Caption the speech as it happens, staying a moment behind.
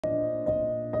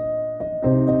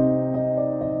Well,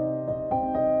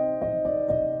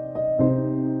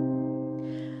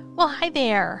 hi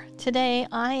there. Today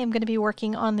I am going to be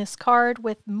working on this card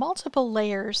with multiple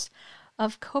layers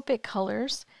of Copic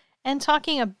colors and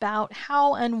talking about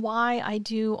how and why I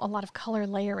do a lot of color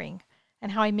layering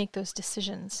and how I make those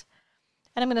decisions.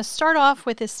 And I'm going to start off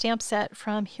with this stamp set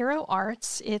from Hero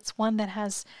Arts. It's one that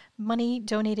has money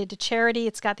donated to charity.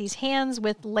 It's got these hands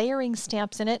with layering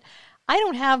stamps in it. I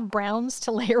don't have browns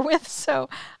to layer with, so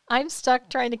I'm stuck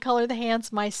trying to color the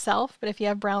hands myself. But if you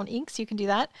have brown inks, you can do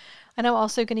that. And I'm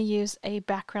also going to use a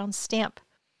background stamp.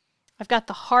 I've got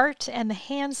the heart and the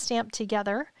hand stamped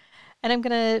together, and I'm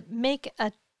going to make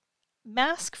a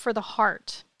mask for the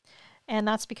heart. And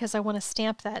that's because I want to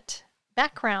stamp that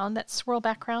background, that swirl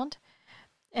background.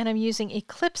 And I'm using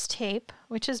Eclipse tape,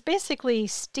 which is basically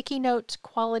sticky note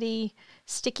quality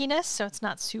stickiness. So it's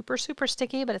not super, super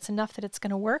sticky, but it's enough that it's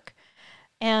going to work.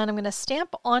 And I'm going to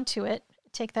stamp onto it,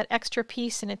 take that extra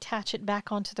piece and attach it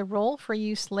back onto the roll for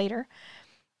use later,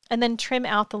 and then trim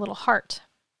out the little heart.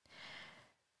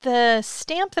 The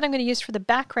stamp that I'm going to use for the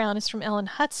background is from Ellen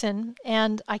Hudson,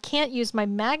 and I can't use my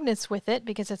magnets with it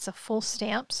because it's a full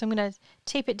stamp. So I'm going to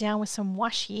tape it down with some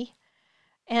washi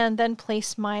and then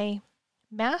place my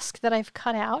mask that I've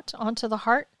cut out onto the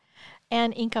heart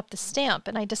and ink up the stamp.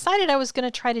 And I decided I was going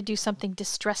to try to do something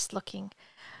distressed looking.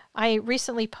 I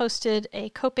recently posted a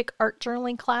Copic art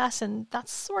journaling class, and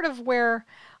that's sort of where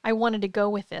I wanted to go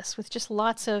with this, with just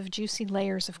lots of juicy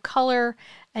layers of color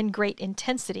and great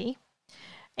intensity.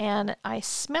 And I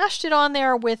smashed it on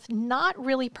there with not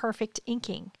really perfect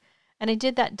inking. And I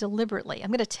did that deliberately.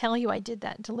 I'm going to tell you I did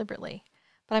that deliberately.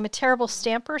 But I'm a terrible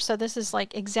stamper, so this is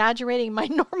like exaggerating my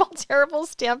normal terrible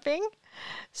stamping.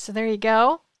 So there you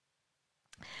go.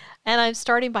 And I'm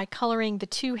starting by coloring the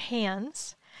two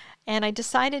hands. And I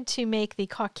decided to make the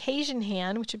Caucasian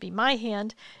hand, which would be my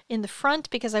hand, in the front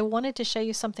because I wanted to show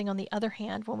you something on the other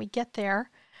hand when we get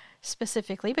there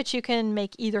specifically. But you can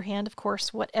make either hand, of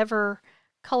course, whatever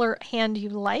color hand you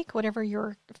like, whatever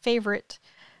your favorite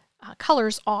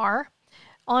colors are.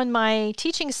 On my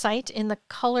teaching site in the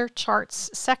color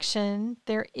charts section,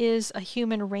 there is a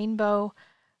human rainbow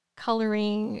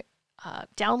coloring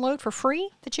download for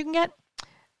free that you can get.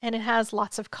 And it has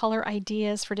lots of color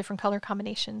ideas for different color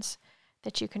combinations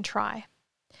that you can try.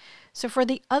 So for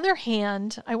the other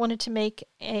hand, I wanted to make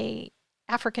a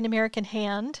African-American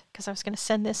hand because I was going to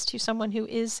send this to someone who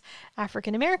is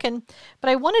African-American. But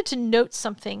I wanted to note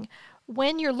something.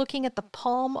 When you're looking at the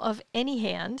palm of any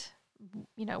hand,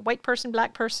 you know, white person,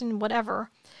 black person,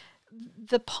 whatever,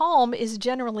 the palm is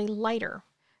generally lighter.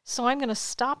 So I'm going to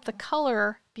stop the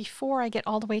color before I get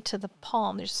all the way to the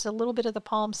palm. There's just a little bit of the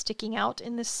palm sticking out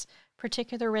in this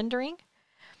particular rendering.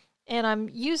 And I'm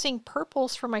using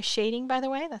purples for my shading, by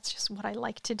the way. That's just what I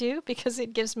like to do because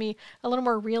it gives me a little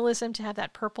more realism to have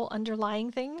that purple underlying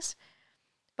things.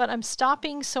 But I'm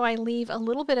stopping so I leave a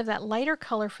little bit of that lighter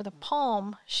color for the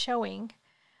palm showing.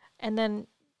 And then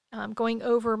going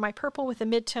over my purple with a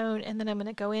midtone, and then I'm going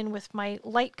to go in with my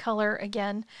light color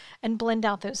again and blend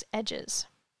out those edges.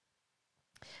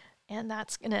 And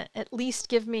that's going to at least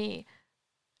give me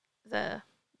the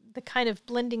kind of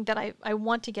blending that I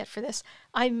want to get for this.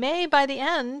 I may, by the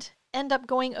end up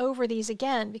going over these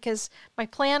again because my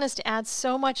plan is to add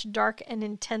so much dark and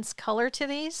intense color to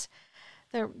these,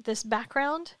 this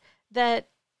background, that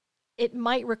it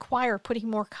might require putting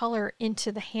more color into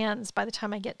the hands by the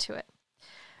time I get to it.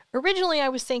 Originally, I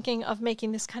was thinking of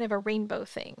making this kind of a rainbow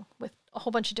thing with a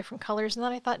whole bunch of different colors. And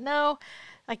then I thought, no,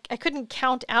 I couldn't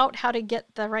count out how to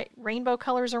get the right rainbow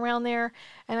colors around there.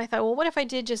 And I thought, well, what if I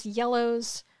did just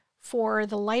yellows for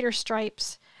the lighter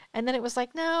stripes? And then it was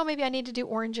like, no, maybe I need to do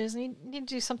oranges. I need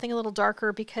to do something a little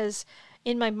darker because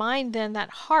in my mind then that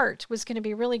heart was going to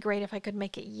be really great if I could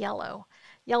make it yellow.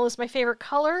 Yellow is my favorite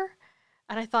color.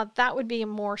 And I thought that would be a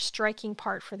more striking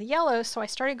part for the yellow. So I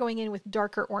started going in with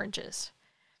darker oranges.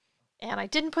 And I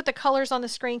didn't put the colors on the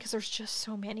screen because there's just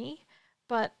so many,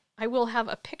 but I will have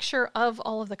a picture of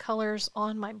all of the colors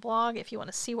on my blog if you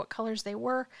want to see what colors they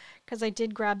were, because I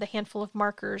did grab the handful of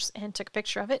markers and took a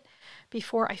picture of it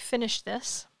before I finished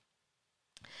this.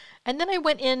 And then I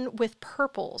went in with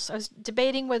purples. I was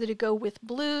debating whether to go with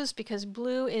blues because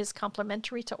blue is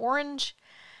complementary to orange.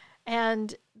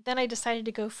 And then I decided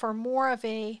to go for more of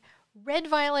a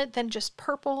red-violet than just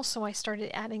purple, so I started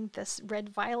adding this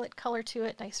red-violet color to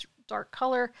it, nice dark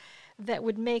color that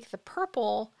would make the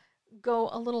purple go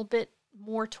a little bit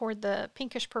more toward the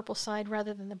pinkish purple side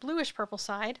rather than the bluish purple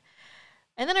side.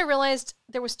 And then I realized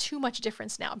there was too much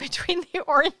difference now between the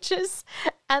oranges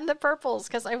and the purples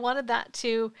because I wanted that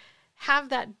to have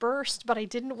that burst, but I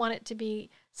didn't want it to be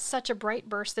such a bright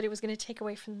burst that it was going to take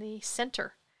away from the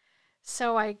center.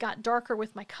 So I got darker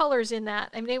with my colors in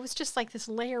that. I mean, it was just like this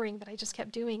layering that I just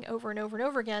kept doing over and over and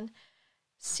over again.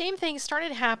 Same thing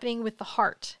started happening with the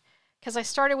heart, because I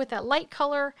started with that light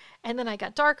color and then I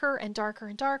got darker and darker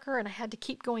and darker, and I had to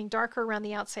keep going darker around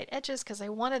the outside edges because I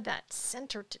wanted that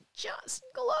center to just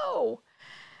glow.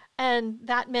 And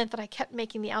that meant that I kept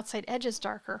making the outside edges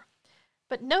darker.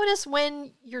 But notice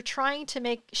when you're trying to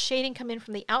make shading come in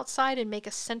from the outside and make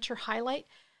a center highlight,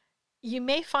 you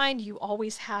may find you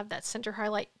always have that center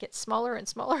highlight get smaller and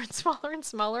smaller and smaller and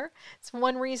smaller. It's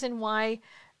one reason why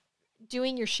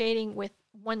doing your shading with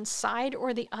one side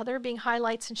or the other being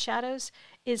highlights and shadows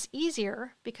is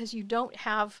easier, because you don't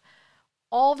have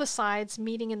all the sides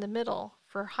meeting in the middle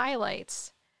for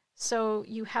highlights. So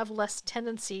you have less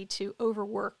tendency to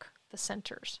overwork the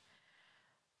centers.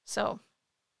 So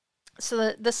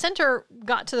the center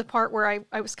got to the part where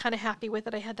I was kind of happy with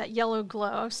it. I had that yellow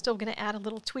glow. I was still going to add a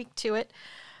little tweak to it,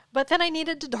 but then I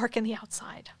needed to darken the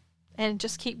outside and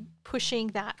just keep pushing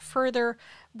that further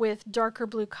with darker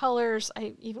blue colors.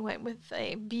 I even went with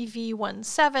a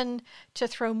BV17 to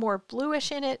throw more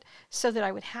bluish in it so that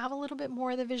I would have a little bit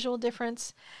more of the visual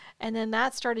difference. And then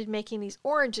that started making these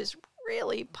oranges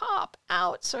really pop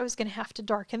out, so I was going to have to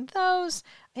darken those.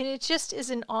 And it just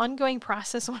is an ongoing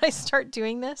process when I start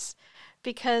doing this,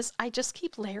 because I just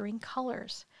keep layering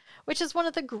colors, which is one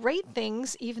of the great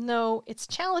things. Even though it's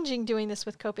challenging doing this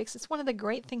with Copics, it's one of the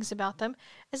great things about them,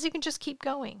 is you can just keep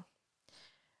going.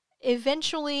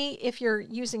 Eventually, if you're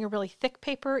using a really thick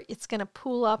paper, it's going to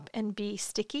pool up and be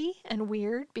sticky and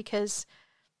weird, because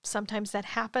sometimes that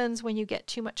happens when you get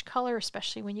too much color,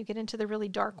 especially when you get into the really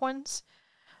dark ones.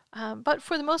 But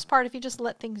for the most part, if you just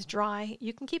let things dry,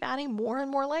 you can keep adding more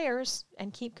and more layers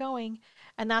and keep going.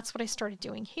 And that's what I started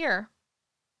doing here,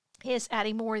 is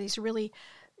adding more of these really,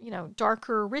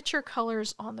 darker, richer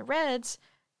colors on the reds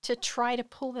to try to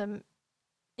pull them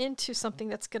into something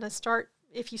that's going to start,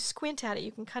 if you squint at it,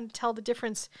 you can kind of tell the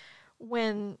difference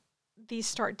when these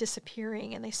start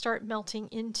disappearing and they start melting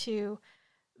into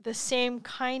the same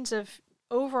kinds of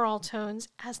overall tones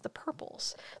as the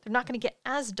purples. They're not going to get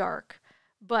as dark,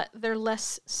 but they're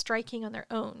less striking on their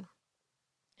own,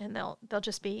 and they'll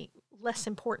just be less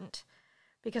important,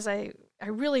 because I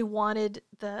really wanted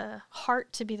the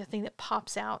heart to be the thing that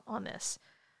pops out on this,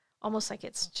 almost like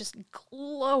it's just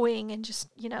glowing, and just,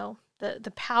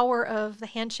 the power of the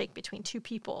handshake between two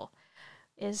people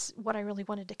is what I really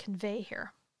wanted to convey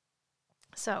here.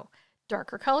 So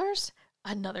darker colors,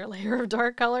 another layer of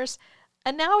dark colors,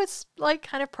 and now it's like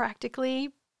kind of practically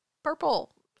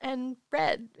purple and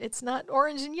red. It's not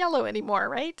orange and yellow anymore,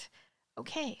 right?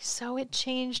 Okay, so it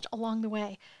changed along the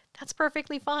way. That's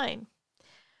perfectly fine.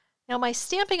 Now my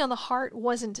stamping on the heart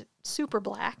wasn't super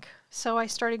black, so I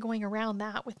started going around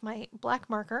that with my black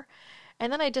marker,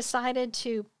 and then I decided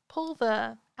to pull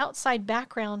the outside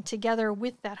background together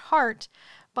with that heart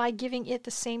by giving it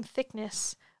the same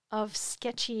thickness of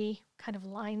sketchy kind of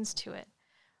lines to it,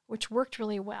 which worked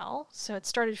really well. So it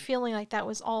started feeling like that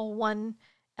was all one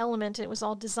element. It was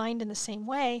all designed in the same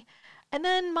way. And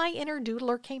then my inner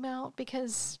doodler came out,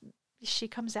 because she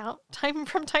comes out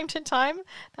from time to time.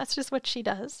 That's just what she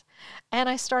does. And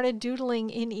I started doodling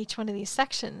in each one of these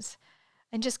sections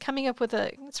and just coming up with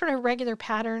a sort of regular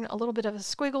pattern, a little bit of a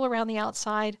squiggle around the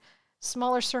outside,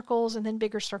 smaller circles, and then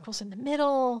bigger circles in the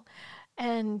middle,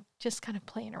 and just kind of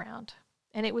playing around.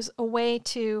 And it was a way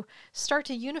to start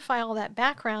to unify all that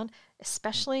background,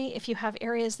 especially if you have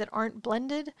areas that aren't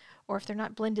blended, or if they're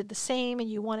not blended the same and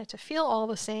you want it to feel all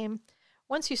the same.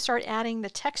 Once you start adding the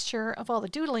texture of all the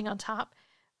doodling on top,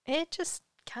 it just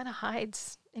kind of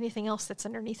hides anything else that's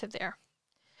underneath of there.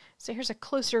 So here's a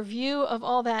closer view of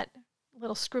all that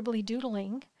little scribbly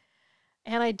doodling.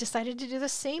 And I decided to do the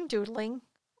same doodling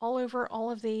all over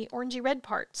all of the orangey red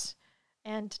parts,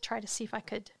 and try to see if I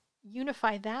could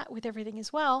unify that with everything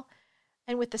as well.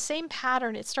 And with the same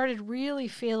pattern, it started really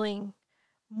feeling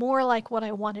more like what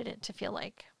I wanted it to feel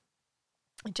like.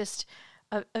 Just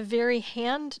a very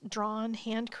hand-drawn,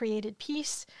 hand-created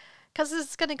piece, because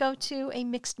it's going to go to a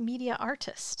mixed media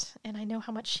artist. And I know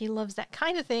how much she loves that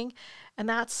kind of thing. And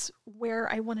that's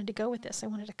where I wanted to go with this. I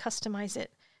wanted to customize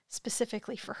it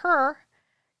specifically for her,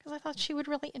 because I thought she would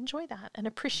really enjoy that and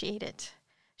appreciate it.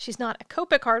 She's not a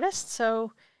Copic artist,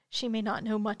 so she may not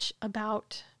know much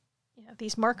about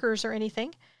these markers or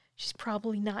anything. She's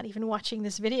probably not even watching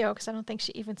this video, because I don't think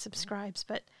she even subscribes,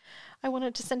 but I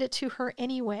wanted to send it to her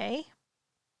anyway,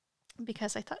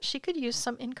 because I thought she could use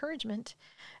some encouragement.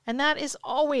 And that is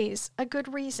always a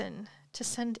good reason to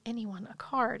send anyone a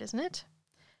card, isn't it?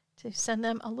 To send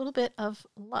them a little bit of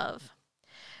love.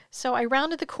 So I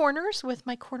rounded the corners with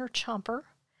my corner chomper,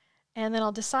 and then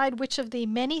I'll decide which of the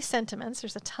many sentiments,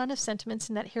 there's a ton of sentiments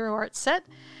in that Hero Art set,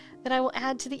 that I will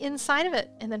add to the inside of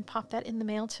it and then pop that in the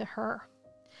mail to her.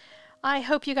 I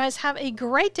hope you guys have a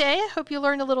great day. I hope you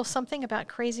learned a little something about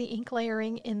crazy ink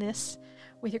layering in this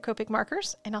with your Copic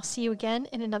markers, and I'll see you again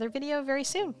in another video very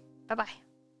soon. Bye-bye.